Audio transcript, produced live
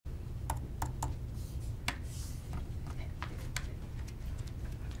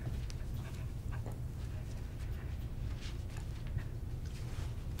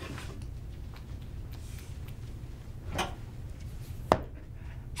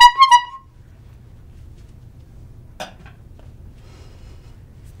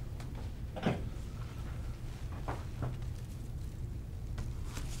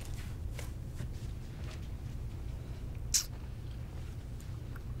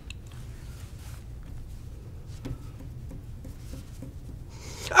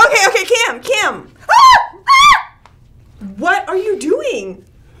Kim! Ah! Ah! What are you doing?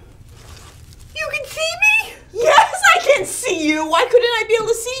 You can see me? Yes, I can see you. Why couldn't I be able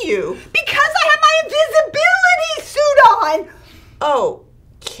to see you? Because I have my invisibility suit on. Oh,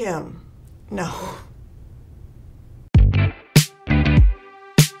 Kim, no.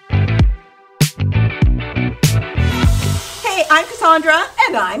 Hey, I'm Cassandra.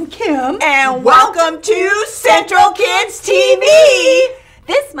 And I'm Kim. And welcome to Central Kids TV.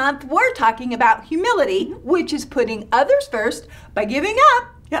 This month we're talking about humility, which is putting others first by giving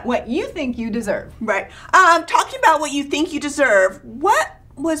up what you think you deserve. Right. Talking about what you think you deserve, what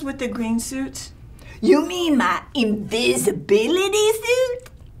was with the green suit? You mean my invisibility suit?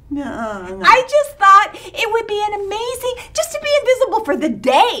 No. I just thought it would be an amazing, just to be invisible for the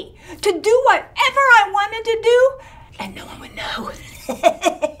day, to do whatever I wanted to do, and no one would know.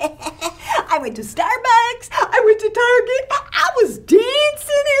 I went to Starbucks, I went to Target, I was dancing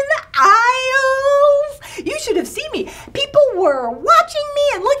in the aisles. You should have seen me. People were watching me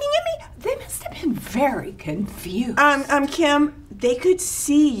and looking at me. They must have been very confused. Kim, they could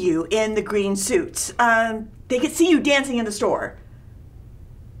see you in the green suits. They could see you dancing in the store.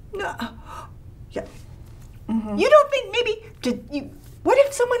 No. Yeah. Mm-hmm. You don't think maybe, what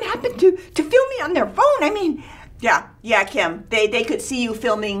if someone happened to film me on their phone? I mean... Yeah, Kim. They could see you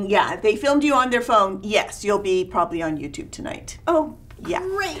filming. Yeah, they filmed you on their phone. Yes, you'll be probably on YouTube tonight. Oh, yeah.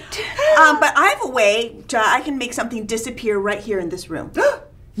 Great. But I have a way I can make something disappear right here in this room.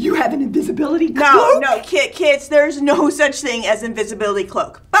 You have an invisibility cloak? No, kids, there's no such thing as invisibility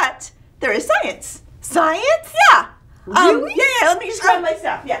cloak. But there is science. Science? Yeah. Really? Yeah, let me just grab my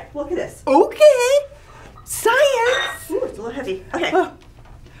stuff. Yeah, look at this. Okay. Science. Ooh, it's a little heavy. Okay.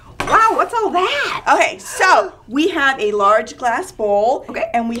 Wow, what's all that? Okay, so we have a large glass bowl, okay,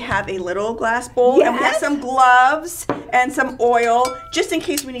 and we have a little glass bowl, yes, and we have some gloves and some oil, just in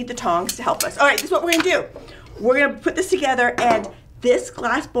case we need the tongs to help us. All right, this is what we're gonna do. We're gonna put this together, and this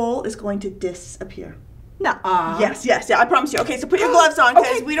glass bowl is going to disappear. Nuh-uh. Yes, I promise you. Okay, so put your gloves on,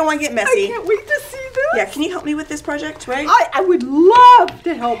 because we don't want to get messy. I can't wait to see this. Yeah, can you help me with this project, right? I would love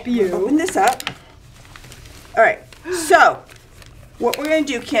to help you. Open this up. All right, so what we're going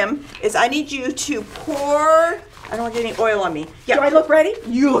to do, Kim, is I need you to pour, I don't want to get any oil on me. Yeah. Do I look ready?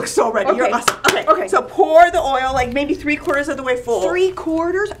 You look so ready. Okay. You're awesome. Okay. So pour the oil, like maybe 3/4 of the way full.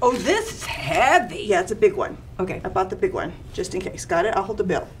 3/4? Oh, this is heavy. Yeah, it's a big one. Okay. I bought the big one, just in case. Got it? I'll hold the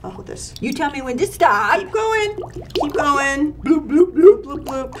bill. I'll hold this. You tell me when to stop. Keep going. Keep going. Bloop, bloop, bloop. Bloop,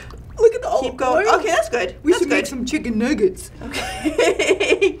 bloop. Look at the Keep going. oil. Okay, that's good. We that's should good. make some chicken nuggets.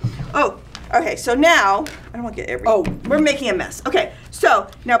 Okay. Okay, so now, I don't want to get everything. Oh, we're making a mess. Okay, so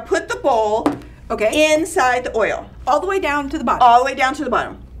now put the bowl inside the oil. All the way down to the bottom. All the way down to the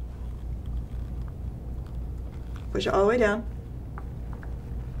bottom. Push it all the way down.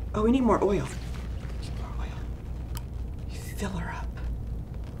 Oh, we need more oil. More oil. Fill her up.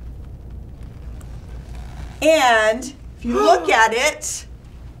 And if you look at it,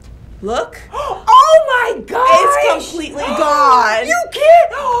 look. Oh my gosh! It's completely gone. You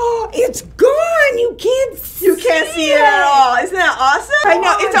can't. Oh, it's gone. You can't see. You can't see it at all. Isn't that awesome? I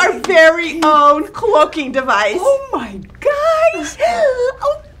know. It's our very own cloaking device. Oh my gosh!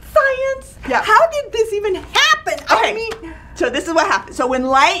 Oh, science. Yeah. How did this even happen? Okay. I mean, so this is what happens. So when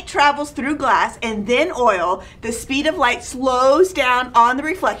light travels through glass and then oil, the speed of light slows down on the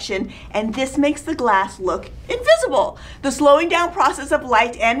reflection, and this makes the glass look invisible. The slowing down process of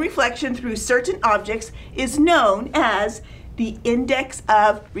light and reflection through certain objects is known as the index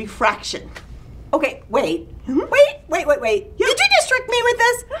of refraction. okay, wait. Mm-hmm. Wait. Yeah. Did you just trick me with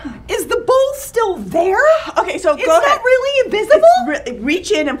this? Is the bowl still there? Okay, so It's go ahead. not really invisible?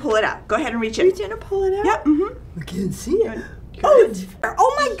 Reach in and pull it out. Go ahead and reach in. Reach in and pull it out? Yep. Mm-hmm. I can't see it. Good.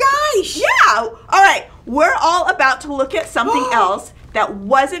 Oh my gosh! Yeah. All right. We're all about to look at something else that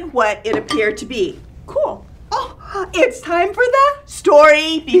wasn't what it appeared to be. Cool. Oh, it's time for the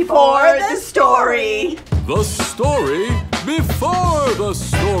Story before the story. The story before the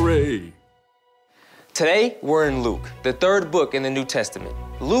story. Today, we're in Luke, the third book in the New Testament.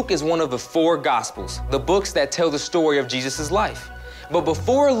 Luke is one of the 4 Gospels, the books that tell the story of Jesus' life. But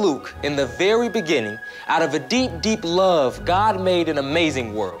before Luke, in the very beginning, out of a deep, deep love, God made an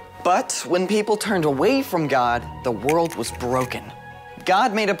amazing world. But when people turned away from God, the world was broken.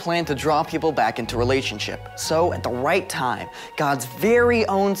 God made a plan to draw people back into relationship. So at the right time, God's very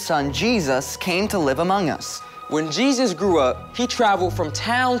own son, Jesus, came to live among us. When Jesus grew up, he traveled from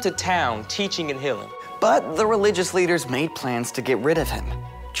town to town, teaching and healing. But the religious leaders made plans to get rid of him.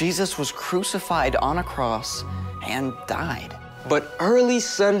 Jesus was crucified on a cross and died. But early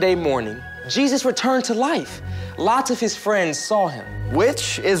Sunday morning, Jesus returned to life. Lots of his friends saw him.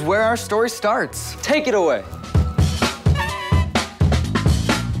 Which is where our story starts. Take it away.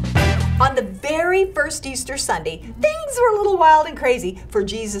 On the very first Easter Sunday, things were a little wild and crazy for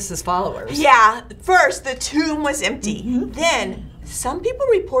Jesus' followers. Yeah, first the tomb was empty. Then some people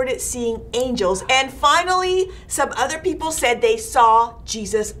reported seeing angels, and finally some other people said they saw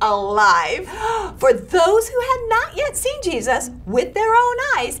Jesus alive. For those who had not yet seen Jesus with their own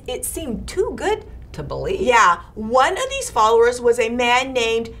eyes, it seemed too good to believe. Yeah, one of these followers was a man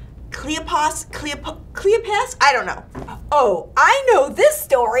named Cleopas? I don't know. Oh, I know this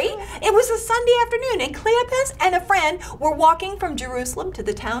story. It was a Sunday afternoon, and Cleopas and a friend were walking from Jerusalem to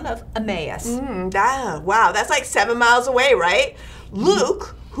the town of Emmaus. Wow, that's like 7 miles away, right?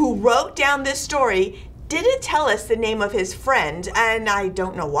 Luke, who wrote down this story, didn't tell us the name of his friend, and I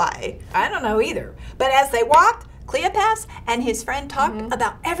don't know why. I don't know either. But as they walked, Cleopas and his friend talked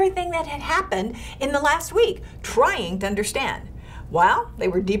about everything that had happened in the last week, trying to understand. While they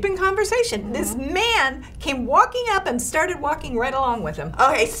were deep in conversation, this man came walking up and started walking right along with him.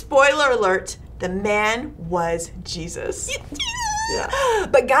 Okay, spoiler alert, the man was Jesus. Yeah.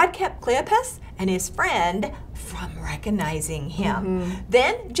 But God kept Cleopas and his friend from recognizing him.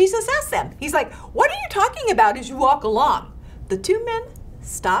 Then Jesus asked them, he's like, "What are you talking about as you walk along?" The two men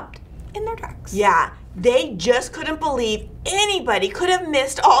stopped in their tracks. Yeah, they just couldn't believe anybody could have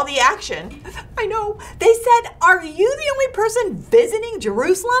missed all the action. I know. They said, "Are you the only person visiting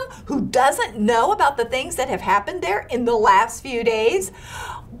Jerusalem who doesn't know about the things that have happened there in the last few days?"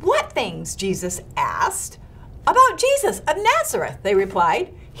 "What things?" Jesus asked. "About Jesus of Nazareth," they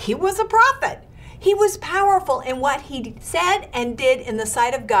replied. "He was a prophet. He was powerful in what he said and did in the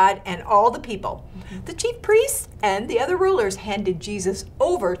sight of God and all the people." The chief priests and the other rulers handed Jesus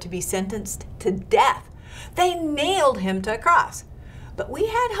over to be sentenced to death. They nailed him to a cross. But we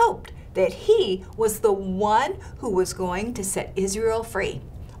had hoped that he was the one who was going to set Israel free.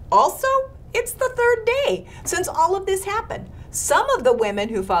 Also, it's the third day since all of this happened. Some of the women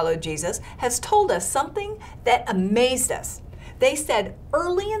who followed Jesus has told us something that amazed us. They said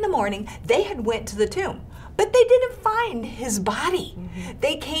early in the morning they had went to the tomb, but they didn't find his body.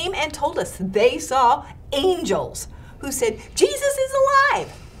 They came and told us they saw angels who said, "Jesus is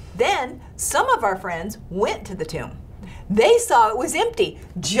alive." Then some of our friends went to the tomb. They saw it was empty,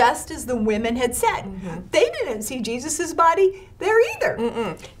 just as the women had said. They didn't see Jesus' body there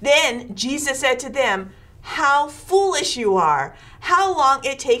either. Then Jesus said to them, "How foolish you are. How long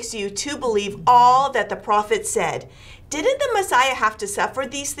it takes you to believe all that the prophets said. Didn't the Messiah have to suffer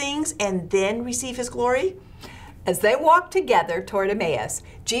these things and then receive his glory?" As they walked together toward Emmaus,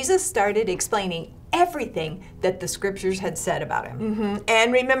 Jesus started explaining everything that the scriptures had said about him.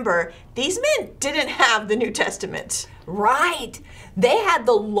 And remember, these men didn't have the New Testament. Right. They had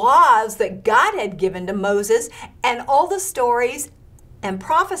the laws that God had given to Moses and all the stories and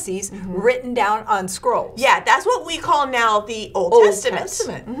prophecies written down on scrolls. Yeah, that's what we call now the Old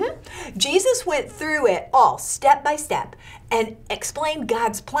Testament. Jesus went through it all step by step and explained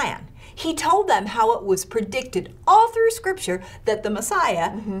God's plan. He told them how it was predicted all through Scripture that the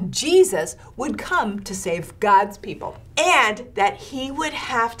Messiah, Jesus, would come to save God's people. And that he would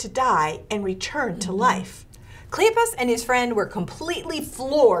have to die and return to life. Cleopas and his friend were completely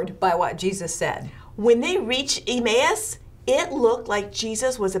floored by what Jesus said. When they reached Emmaus, it looked like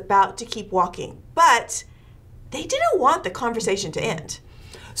Jesus was about to keep walking, but they didn't want the conversation to end.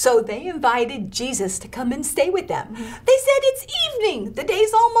 So they invited Jesus to come and stay with them. They said, "It's evening, the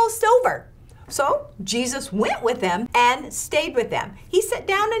day's almost over." So Jesus went with them and stayed with them. He sat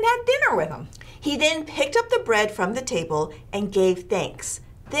down and had dinner with them. He then picked up the bread from the table and gave thanks.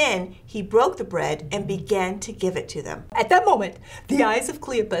 Then he broke the bread and began to give it to them. At that moment, the eyes of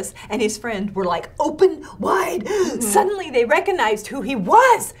Cleopas and his friend were like open wide. Suddenly they recognized who he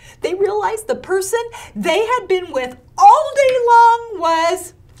was. They realized the person they had been with all day long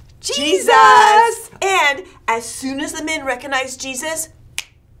was Jesus! And as soon as the men recognized Jesus,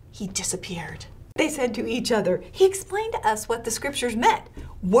 he disappeared. They said to each other, "He explained to us what the scriptures meant.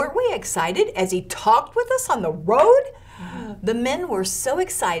 Weren't we excited as he talked with us on the road?" The men were so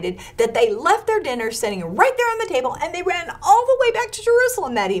excited that they left their dinner sitting right there on the table and they ran all the way back to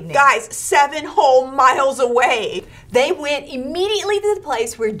Jerusalem that evening. Guys, 7 whole miles away. They went immediately to the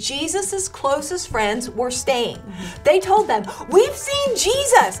place where Jesus' closest friends were staying. They told them, "We've seen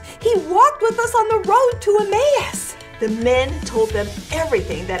Jesus. He walked with us on the road to Emmaus." The men told them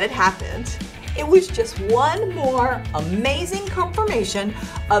everything that had happened. It was just one more amazing confirmation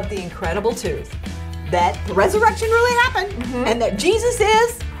of the incredible truth that the resurrection really happened and that Jesus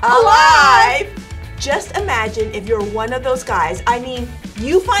is alive. Just imagine if you're one of those guys. I mean,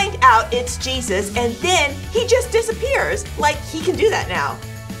 You find out it's Jesus, and then he just disappears. Like, he can do that now.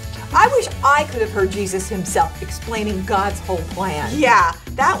 I wish I could have heard Jesus himself explaining God's whole plan. Yeah,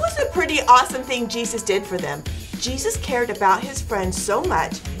 that was a pretty awesome thing Jesus did for them. Jesus cared about his friends so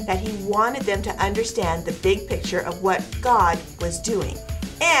much that he wanted them to understand the big picture of what God was doing.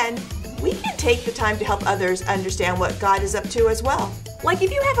 And we can take the time to help others understand what God is up to as well. Like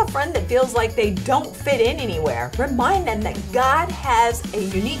if you have a friend that feels like they don't fit in anywhere, remind them that God has a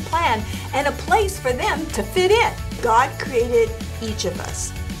unique plan and a place for them to fit in. God created each of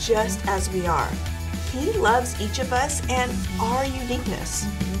us just as we are. He loves each of us and our uniqueness.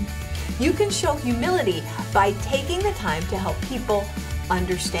 You can show humility by taking the time to help people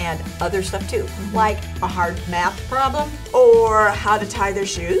understand other stuff too, like a hard math problem, Or how to tie their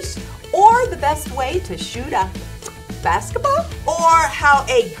shoes. or the best way to shoot a basketball. Or how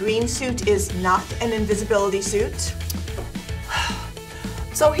a green suit is not an invisibility suit.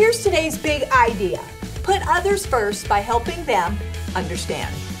 So here's today's big idea. Put others first by helping them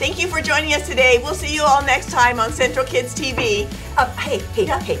understand. Thank you for joining us today. We'll see you all next time on Central Kids TV. Hey.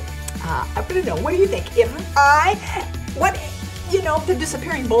 I want to know, what do you think? If the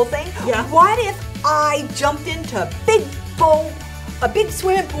disappearing bowl thing? Yeah. What if I jumped into a big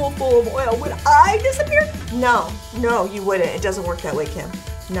swimming pool full of oil? Would I disappear? No, you wouldn't. It doesn't work that way, Kim.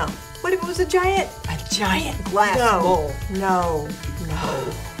 No. What if it was a giant glass bowl? No.